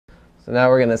So now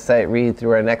we're going to sight read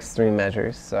through our next three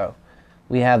measures. So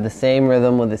we have the same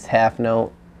rhythm with this half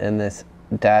note and this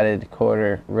dotted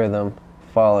quarter rhythm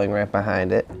following right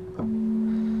behind it.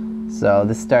 So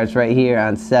this starts right here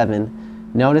on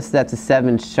 7. Notice that the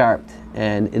 7 sharped,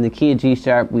 and in the key of G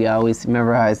sharp we always,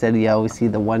 remember how I said you always see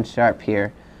the 1 sharp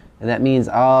here, and that means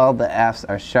all the F's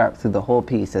are sharp through the whole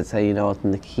piece. That's how you know it's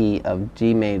in the key of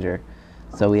G major.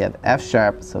 So we have F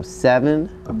sharp, so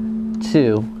 7,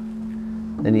 2,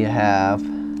 then you have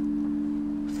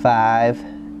 5,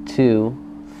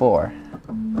 2, 4.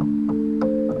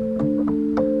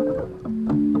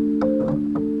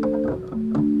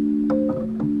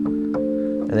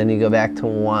 And then you go back to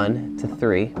 1 to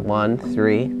 3. 1,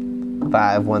 3,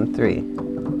 5, 1, 3.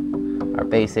 Our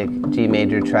basic G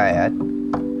major triad.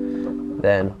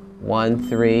 Then 1,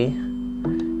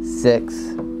 3, 6,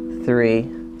 3,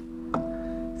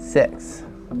 6.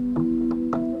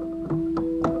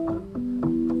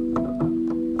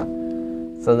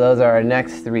 So those are our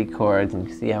next 3 chords, and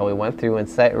you see how we went through and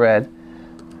sight read.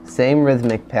 Same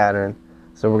rhythmic pattern.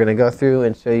 So we're going to go through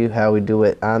and show you how we do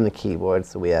it on the keyboard.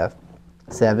 So we have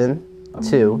 7,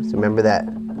 2, so remember that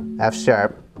F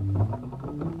sharp.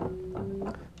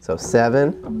 So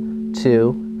 7,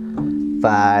 2,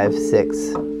 5, 6,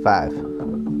 5.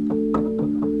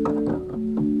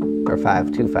 Or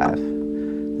 5, 2, 5.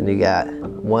 Then you got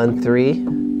 1, 3,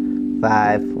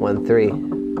 5, 1, 3.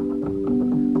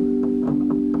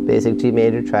 Basic G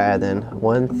major triad, then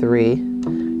 1,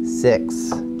 3, 6,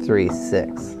 3,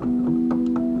 6.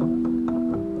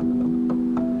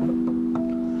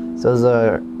 So those are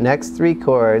our next 3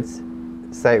 chords,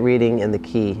 sight reading in the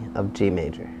key of G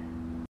major.